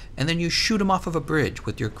up, and then you shoot them off of a bridge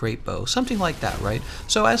with your great bow, something like that, right?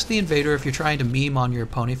 So as the invader, if you're trying to meme on your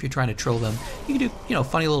opponent, if you're trying to troll them, you can do, you know,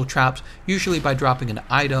 funny little traps, usually by dropping an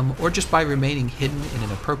item, or just by remaining hidden in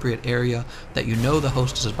an appropriate area that you know the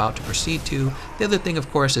host is about to proceed to. The other thing, of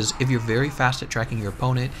course, is if you're very fast at tracking your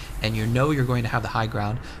opponent, and you know you're going to have the high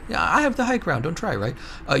ground, I have the high ground, don't try, right?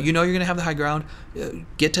 You know you're going to have the high ground,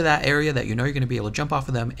 get to that area that you know you're going to be able to jump off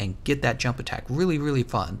of them and get that jump attack. Really, really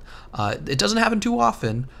fun. It doesn't happen too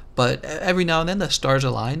often, but every now and then the stars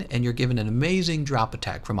align and you're given an amazing drop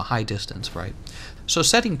attack from a high distance, right? So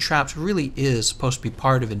setting traps really is supposed to be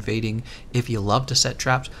part of invading if you love to set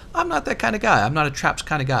traps. I'm not that kind of guy. I'm not a traps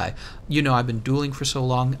kind of guy. You know, I've been dueling for so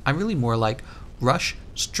long. I'm really more like rush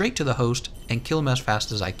straight to the host and kill him as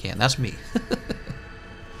fast as I can. That's me.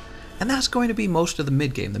 And that's going to be most of the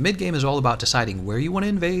mid-game. The mid-game is all about deciding where you want to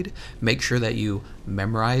invade, make sure that you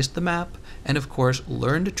memorize the map, and of course,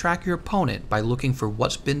 learn to track your opponent by looking for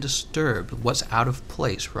what's been disturbed, what's out of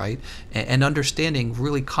place, right? And understanding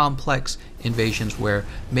really complex invasions where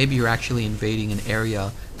maybe you're actually invading an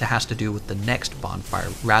area that has to do with the next bonfire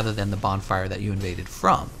rather than the bonfire that you invaded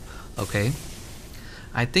from, okay?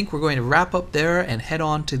 I think we're going to wrap up there and head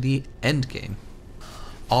on to the end game.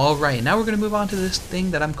 Alright, now we're going to move on to this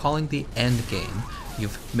thing that I'm calling the end game.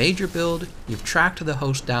 You've made your build, you've tracked the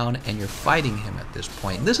host down, and you're fighting him at this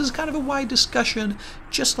point. This is kind of a wide discussion,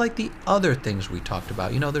 just like the other things we talked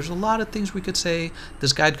about. You know, there's a lot of things we could say.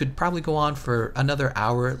 This guide could probably go on for another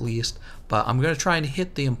hour at least, but I'm going to try and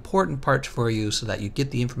hit the important parts for you so that you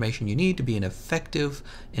get the information you need to be an effective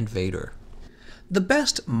invader. The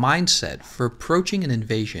best mindset for approaching an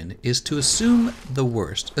invasion is to assume the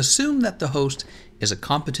worst. Assume that the host is a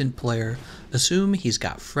competent player. Assume he's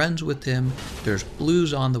got friends with him, there's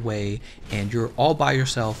blues on the way, and you're all by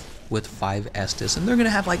yourself with 5 Estus, and they're going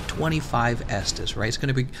to have like 25 Estus, right? It's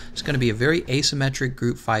going to be a very asymmetric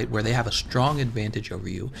group fight where they have a strong advantage over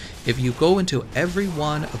you. If you go into every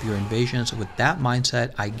one of your invasions with that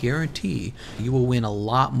mindset, I guarantee you will win a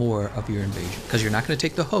lot more of your invasion, because you're not going to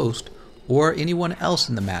take the host or anyone else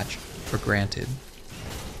in the match for granted.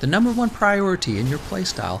 The number one priority in your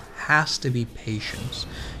playstyle has to be patience.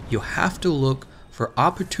 You have to look for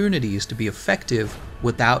opportunities to be effective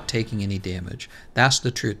without taking any damage. That's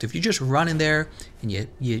the truth. If you just run in there and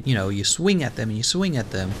you swing at them and you swing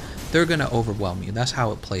at them, they're going to overwhelm you. That's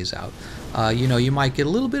how it plays out. You might get a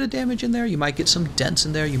little bit of damage in there, you might get some dents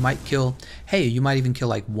in there, you might even kill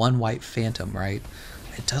like one white phantom, right?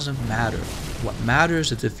 It doesn't matter. What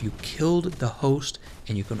matters is if you killed the host,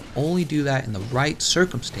 and you can only do that in the right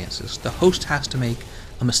circumstances. The host has to make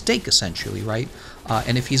a mistake, essentially, right?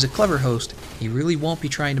 And if he's a clever host, he really won't be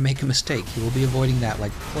trying to make a mistake. He will be avoiding that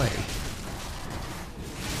like the plague.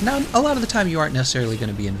 Now, a lot of the time you aren't necessarily going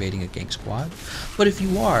to be invading a gank squad, but if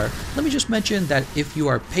you are, let me just mention that if you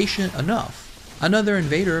are patient enough, another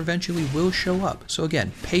invader eventually will show up. So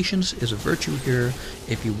again, patience is a virtue here.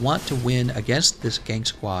 If you want to win against this gank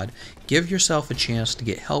squad, give yourself a chance to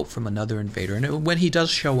get help from another invader. And when he does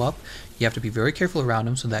show up, you have to be very careful around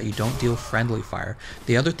him so that you don't deal friendly fire.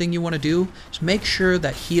 The other thing you want to do is make sure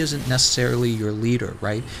that he isn't necessarily your leader,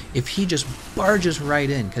 right? If he just barges right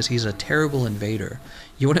in because he's a terrible invader,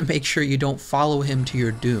 you want to make sure you don't follow him to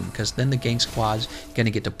your doom, because then the gank squad's going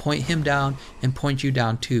to get to point him down and point you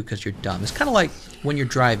down too because you're dumb. It's kind of like when you're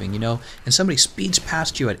driving, and somebody speeds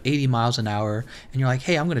past you at 80 miles an hour, and you're like,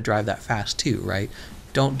 hey, I'm going to drive that fast too, right?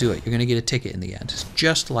 Don't do it. You're going to get a ticket in the end. It's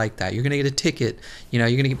just like that. You're going to get a ticket. You're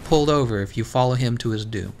going to get pulled over if you follow him to his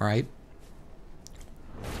doom, right?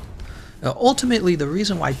 Ultimately, the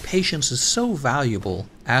reason why patience is so valuable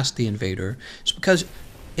as the invader is because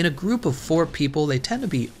in a group of 4 people, they tend to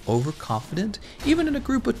be overconfident. Even in a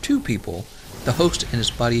group of 2 people, the host and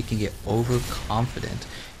his buddy can get overconfident.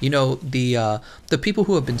 The people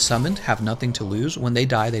who have been summoned have nothing to lose. When they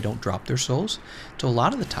die, they don't drop their souls. So a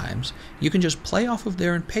lot of the times, you can just play off of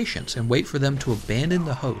their impatience and wait for them to abandon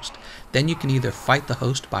the host. Then you can either fight the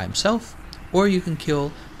host by himself, or you can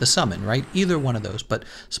kill the summon, right? Either one of those. But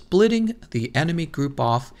splitting the enemy group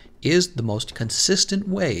off is the most consistent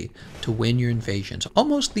way to win your invasions.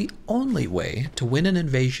 Almost the only way to win an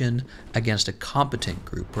invasion against a competent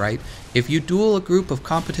group, right? If you duel a group of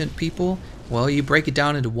competent people, well, you break it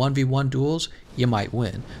down into 1v1 duels, you might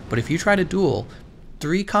win. But if you try to duel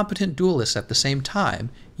 3 competent duelists at the same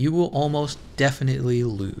time, you will almost definitely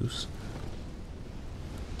lose.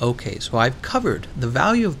 Okay, so I've covered the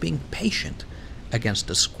value of being patient against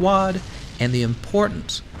a squad and the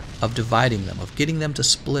importance of dividing them, of getting them to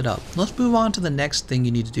split up. Let's move on to the next thing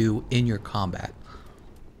you need to do in your combat.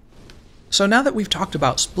 So now that we've talked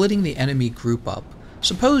about splitting the enemy group up,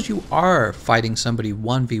 suppose you are fighting somebody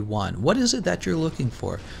 1v1. What is it that you're looking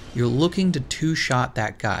for? You're looking to 2-shot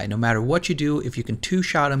that guy. No matter what you do, if you can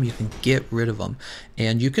 2-shot him, you can get rid of him.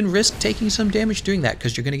 And you can risk taking some damage doing that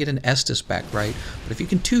because you're going to get an Estus back, right? But if you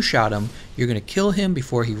can 2-shot him, you're going to kill him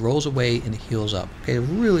before he rolls away and heals up. Okay,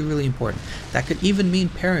 really, really important. That could even mean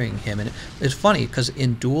parrying him. And it's funny because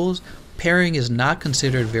in duels, Parrying is not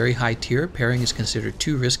considered very high tier. Parrying is considered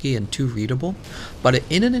too risky and too readable. But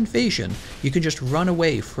in an invasion, you can just run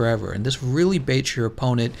away forever, and this really baits your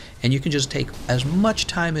opponent, and you can just take as much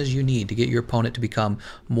time as you need to get your opponent to become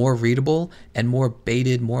more readable and more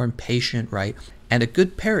baited, more impatient, right? And a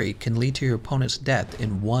good parry can lead to your opponent's death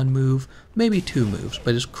in one move, maybe two moves,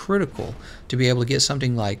 but it's critical to be able to get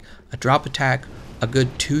something like a drop attack, a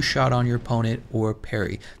good two-shot on your opponent, or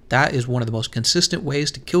parry. That is one of the most consistent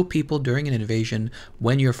ways to kill people during an invasion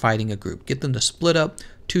when you're fighting a group. Get them to split up,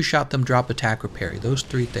 two-shot them, drop attack, or parry. Those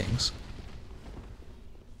three things.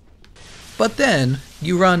 But then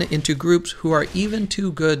you run into groups who are even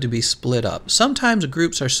too good to be split up. Sometimes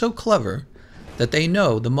groups are so clever that they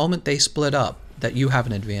know the moment they split up that you have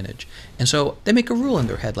an advantage. And so they make a rule in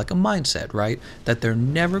their head, like a mindset, right? That they're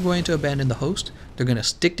never going to abandon the host. They're going to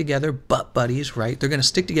stick together, butt buddies, right? They're going to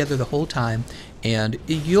stick together the whole time. And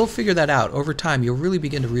you'll figure that out. Over time, you'll really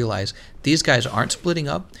begin to realize these guys aren't splitting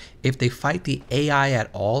up. If they fight the AI at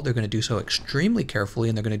all, they're going to do so extremely carefully,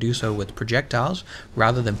 and they're going to do so with projectiles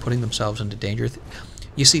rather than putting themselves into danger.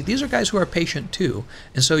 You see, these are guys who are patient too.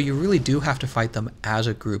 And so you really do have to fight them as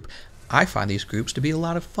a group. I find these groups to be a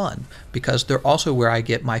lot of fun because they're also where I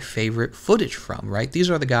get my favorite footage from, right? These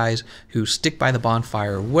are the guys who stick by the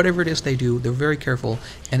bonfire, or whatever it is they do. They're very careful,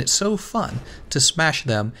 and it's so fun to smash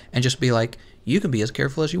them and just be like, you can be as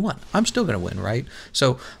careful as you want. I'm still going to win, right?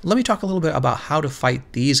 So let me talk a little bit about how to fight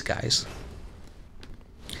these guys.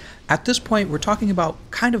 At this point, we're talking about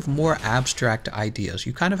kind of more abstract ideas.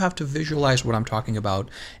 You kind of have to visualize what I'm talking about,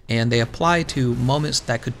 and they apply to moments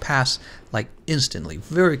that could pass like instantly,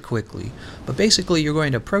 very quickly. But basically, you're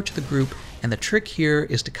going to approach the group, and the trick here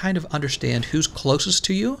is to kind of understand who's closest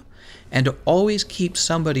to you, and to always keep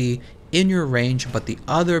somebody in your range, but the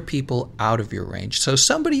other people out of your range. So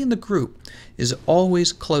somebody in the group is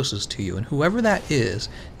always closest to you, and whoever that is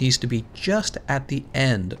needs to be just at the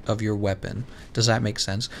end of your weapon. Does that make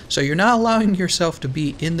sense? So you're not allowing yourself to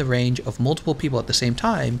be in the range of multiple people at the same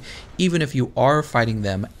time, even if you are fighting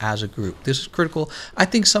them as a group. This is critical. I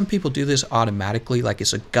think some people do this automatically, like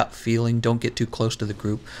it's a gut feeling, don't get too close to the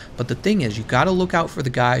group. But the thing is, you got to look out for the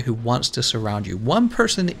guy who wants to surround you. One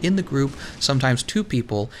person in the group, sometimes two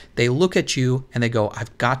people, they look at you and they go,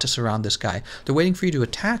 I've got to surround this guy. They're waiting for you to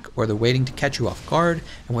attack, or they're waiting to catch you off guard,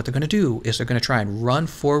 and what they're going to do is they're going to try and run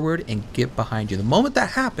forward and get behind you. The moment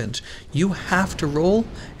that happens, you have to roll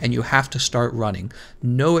and you have to start running.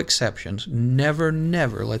 No exceptions. Never,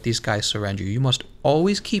 never let these guys surround you. You must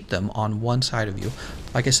always keep them on one side of you.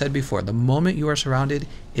 Like I said before, the moment you are surrounded,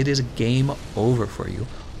 it is game over for you.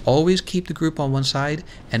 Always keep the group on one side,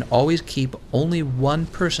 and always keep only one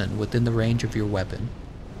person within the range of your weapon.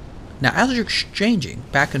 Now, as you're exchanging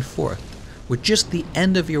back and forth with just the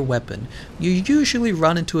end of your weapon, you usually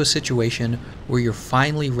run into a situation where you're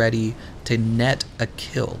finally ready to net a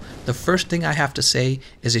kill. The first thing I have to say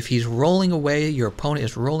is if he's rolling away, your opponent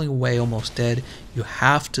is rolling away almost dead, you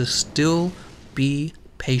have to still be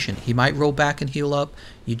patient. He might roll back and heal up,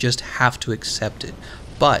 you just have to accept it.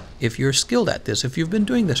 But if you're skilled at this, if you've been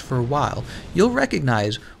doing this for a while, you'll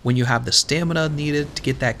recognize when you have the stamina needed to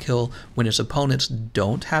get that kill, when his opponents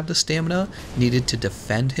don't have the stamina needed to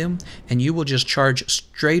defend him, and you will just charge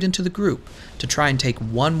straight into the group to try and take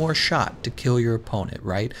one more shot to kill your opponent,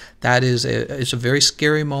 right? That is it's a very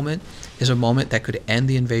scary moment. It's a moment that could end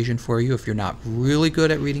the invasion for you if you're not really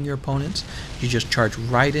good at reading your opponents. You just charge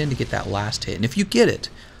right in to get that last hit. And if you get it,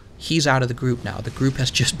 he's out of the group now. The group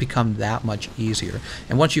has just become that much easier.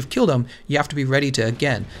 And once you've killed him, you have to be ready to,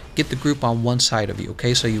 again, get the group on one side of you,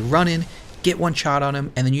 okay? So you run in, get one shot on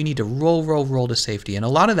him, and then you need to roll to safety. And a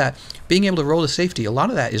lot of that, being able to roll to safety, a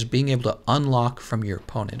lot of that is being able to unlock from your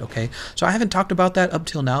opponent, okay? So I haven't talked about that up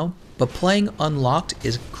till now, but playing unlocked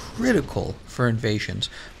is critical for invasions,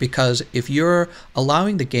 because if you're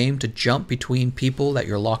allowing the game to jump between people that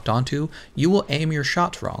you're locked onto, you will aim your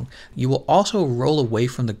shots wrong. You will also roll away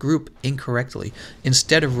from the group incorrectly.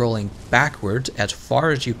 Instead of rolling backwards as far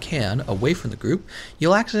as you can away from the group,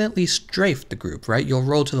 you'll accidentally strafe the group, right? You'll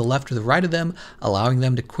roll to the left or the right of them, allowing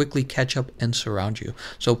them to quickly catch up and surround you.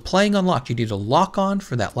 So playing unlocked, you need to lock on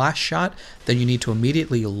for that last shot, then you need to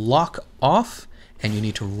immediately lock off, and you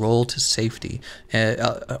need to roll to safety.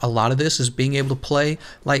 A lot of this is being able to play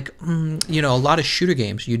like, you know, a lot of shooter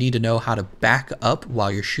games. You need to know how to back up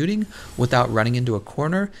while you're shooting without running into a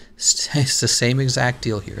corner. It's the same exact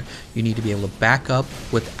deal here. You need to be able to back up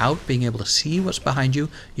without being able to see what's behind you.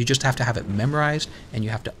 You just have to have it memorized, and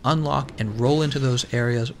you have to unlock and roll into those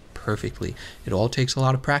areas perfectly. It all takes a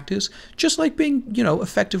lot of practice, just like being, you know,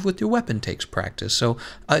 effective with your weapon takes practice. So,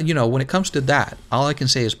 you know, when it comes to that, all I can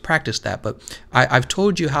say is practice that. But I've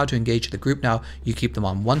told you how to engage the group. Now, you keep them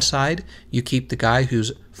on one side, you keep the guy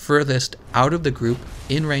who's furthest out of the group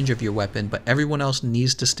in range of your weapon, but everyone else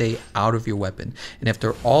needs to stay out of your weapon. And if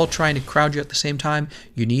they're all trying to crowd you at the same time,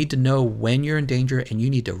 you need to know when you're in danger and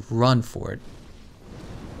you need to run for it.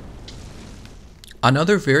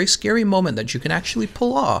 Another very scary moment that you can actually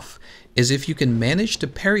pull off is if you can manage to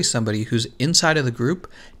parry somebody who's inside of the group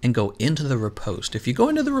and go into the riposte. If you go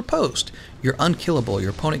into the riposte, you're unkillable.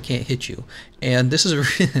 Your opponent can't hit you. And this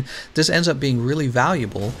is this ends up being really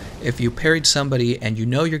valuable if you parried somebody and you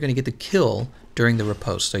know you're going to get the kill during the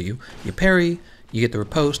riposte. So you parry, you get the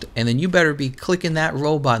riposte, and then you better be clicking that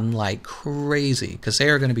roll button like crazy, because they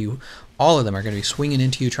are going to be, all of them are going to be swinging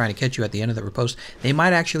into you, trying to catch you at the end of the riposte. They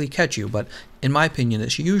might actually catch you, but in my opinion,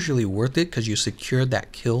 it's usually worth it because you secured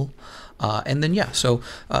that kill. And then, yeah, so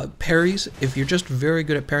parries, if you're just very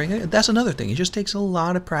good at parrying, that's another thing. It just takes a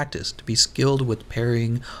lot of practice to be skilled with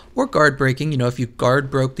parrying or guard breaking. You know, if you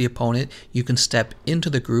guard broke the opponent, you can step into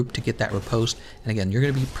the group to get that riposte. And again, you're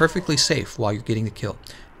going to be perfectly safe while you're getting the kill.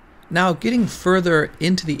 Now, getting further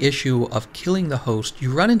into the issue of killing the host,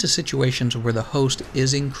 you run into situations where the host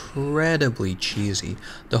is incredibly cheesy.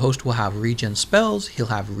 The host will have regen spells, he'll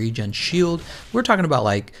have regen shield. We're talking about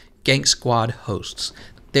like Gank Squad hosts.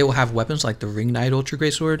 They will have weapons like the Ring Knight Ultra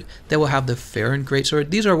Greatsword. They will have the Farron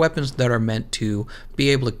Greatsword. These are weapons that are meant to be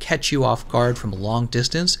able to catch you off guard from a long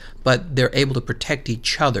distance, but they're able to protect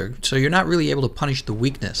each other. So you're not really able to punish the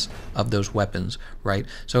weakness of those weapons, right?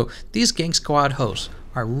 So these Gank Squad hosts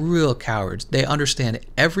are real cowards. They understand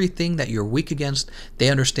everything that you're weak against. They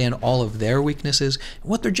understand all of their weaknesses.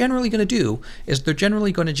 And what they're generally going to do is they're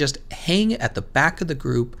generally going to just hang at the back of the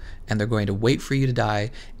group, and they're going to wait for you to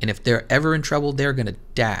die. And if they're ever in trouble, they're going to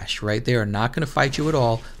dash, right? They are not going to fight you at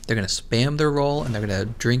all. They're going to spam their roll, and they're going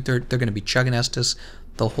to drink they're going to be chugging Estus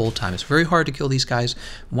the whole time. It's very hard to kill these guys.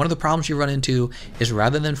 One of the problems you run into is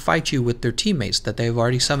rather than fight you with their teammates that they've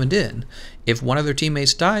already summoned in, if one of their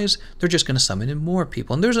teammates dies, they're just going to summon in more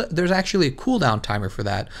people. And there's actually a cooldown timer for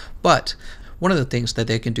that. But one of the things that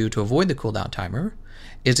they can do to avoid the cooldown timer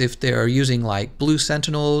is if they're using like blue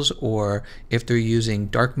sentinels, or if they're using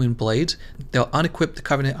dark moon blades, they'll unequip the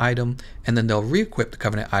covenant item and then they'll re-equip the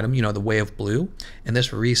covenant item, you know, the way of blue, and this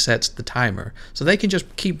resets the timer. So they can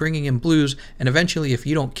just keep bringing in blues, and eventually if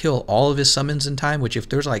you don't kill all of his summons in time, which if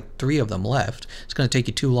there's like 3 of them left, it's going to take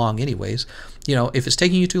you too long anyways. You know, if it's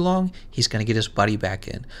taking you too long, he's going to get his buddy back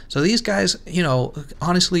in. So these guys, you know,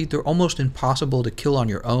 honestly, they're almost impossible to kill on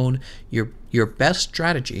your own. Your best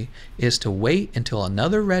strategy is to wait until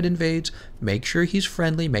another red invades, make sure he's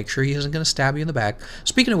friendly, make sure he isn't going to stab you in the back.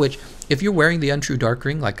 Speaking of which, if you're wearing the Untrue Dark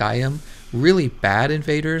Ring like I am, really bad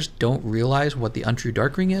invaders don't realize what the Untrue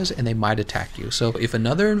Dark Ring is, and they might attack you. So if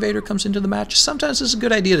another invader comes into the match, sometimes it's a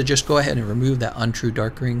good idea to just go ahead and remove that Untrue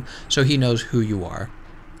Dark Ring so he knows who you are.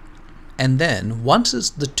 And then, once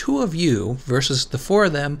it's the 2 of you versus the 4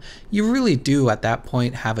 of them, you really do at that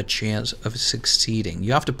point have a chance of succeeding.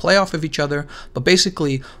 You have to play off of each other, but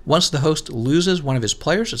basically, once the host loses one of his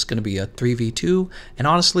players, it's going to be a 3v2. And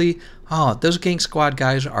honestly, those Gank Squad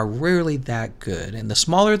guys are rarely that good. And the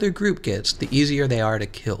smaller their group gets, the easier they are to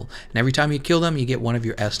kill. And every time you kill them, you get one of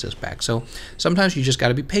your Estus back. So sometimes you just got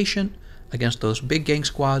to be patient against those big Gank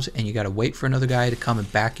Squads, and you got to wait for another guy to come and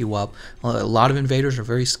back you up. A lot of invaders are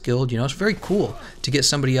very skilled. You know, it's very cool to get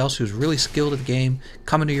somebody else who's really skilled at the game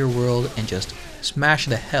come into your world and just smash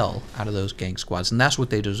the hell out of those Gank Squads, and that's what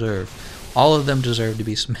they deserve. All of them deserve to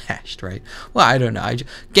be smashed, right? Well, I don't know.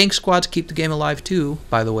 Gank Squads keep the game alive too,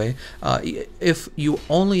 by the way. If you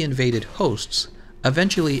only invaded hosts,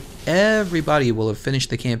 eventually everybody will have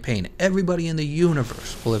finished the campaign. Everybody in the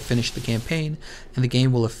universe will have finished the campaign, and the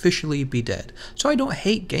game will officially be dead. So I don't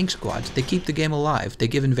hate Gank Squads. They keep the game alive. They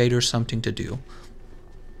give invaders something to do.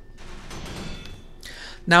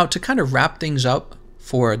 Now, to kind of wrap things up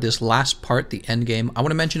for this last part, the end game, I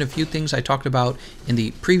want to mention a few things I talked about in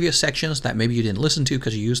the previous sections that maybe you didn't listen to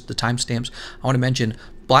because you used the timestamps. I want to mention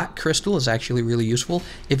Black Crystal is actually really useful.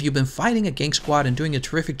 If you've been fighting a Gank Squad and doing a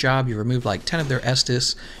terrific job, you removed like 10 of their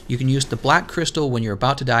Estus, you can use the Black Crystal when you're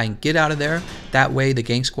about to die and get out of there. That way the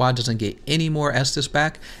Gank Squad doesn't get any more Estus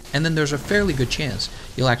back, and then there's a fairly good chance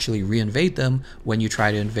you'll actually re-invade them when you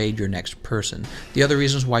try to invade your next person. The other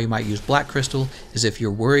reasons why you might use Black Crystal is if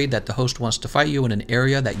you're worried that the host wants to fight you in an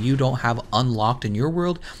area that you don't have unlocked in your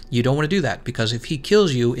world. You don't want to do that, because if he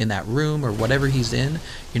kills you in that room or whatever he's in,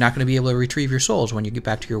 you're not going to be able to retrieve your souls when you get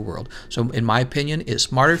back to your world. So in my opinion, it's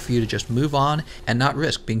smarter for you to just move on and not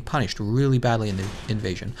risk being punished really badly in the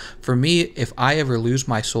invasion. For me, if I ever lose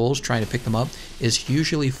my souls trying to pick them up, it's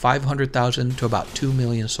usually 500,000 to about 2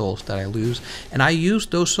 million souls that I lose, and I use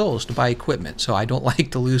those souls to buy equipment, so I don't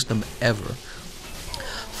like to lose them ever.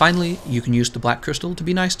 Finally, you can use the Black Crystal to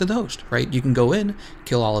be nice to the host, right? You can go in,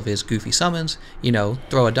 kill all of his goofy summons, you know,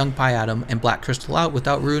 throw a dung pie at him and Black Crystal out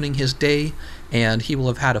without ruining his day, and he will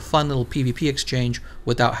have had a fun little PvP exchange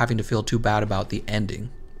without having to feel too bad about the ending.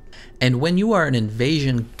 And when you are an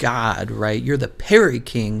invasion god, right, you're the parry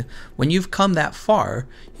king, when you've come that far,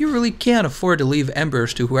 you really can't afford to leave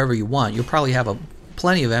embers to whoever you want. You'll probably have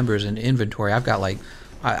plenty of embers in inventory. I've got like,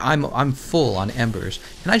 I'm full on embers,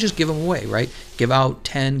 and I just give them away, right? Give out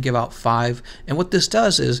 10, give out 5, and what this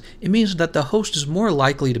does is it means that the host is more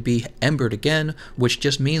likely to be embered again, which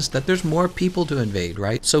just means that there's more people to invade,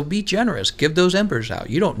 right? So be generous, give those embers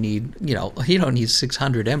out. You don't need, you don't need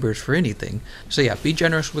 600 embers for anything. So yeah, be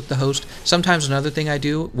generous with the host. Sometimes another thing I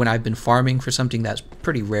do when I've been farming for something that's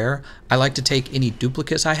pretty rare, I like to take any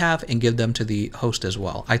duplicates I have and give them to the host as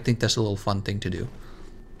well. I think that's a little fun thing to do.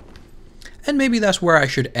 And maybe that's where I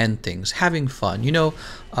should end things, having fun. You know,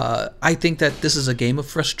 I think that this is a game of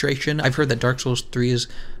frustration. I've heard that Dark Souls 3 is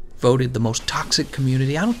voted the most toxic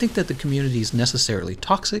community. I don't think that the community is necessarily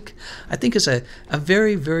toxic. I think it's a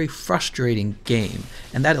very, very frustrating game,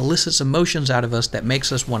 and that elicits emotions out of us that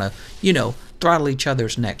makes us want to, throttle each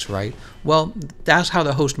other's necks, right? Well, that's how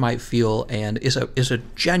the host might feel, and is a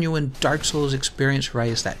genuine Dark Souls experience,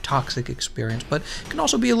 right? It's that toxic experience, but it can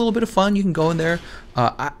also be a little bit of fun. You can go in there.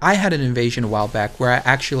 I had an invasion a while back where I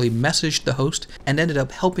actually messaged the host and ended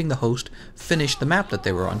up helping the host finish the map that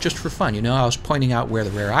they were on, just for fun. You know, I was pointing out where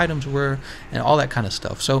the rare items were and all that kind of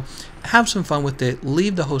stuff. So have some fun with it.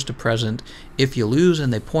 Leave the host a present. If you lose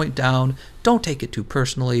and they point down, don't take it too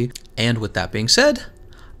personally. And with that being said,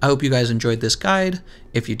 I hope you guys enjoyed this guide.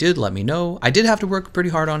 If you did, let me know. I did have to work pretty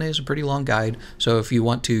hard on it. It's a pretty long guide. So if you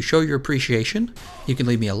want to show your appreciation, you can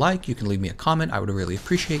leave me a like, you can leave me a comment. I would really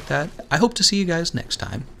appreciate that. I hope to see you guys next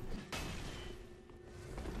time.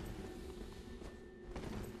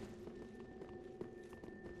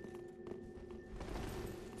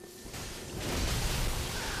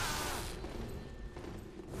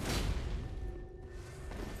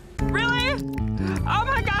 Really? Oh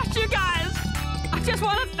my gosh, you guys! I just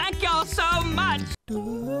want to thank y'all so much!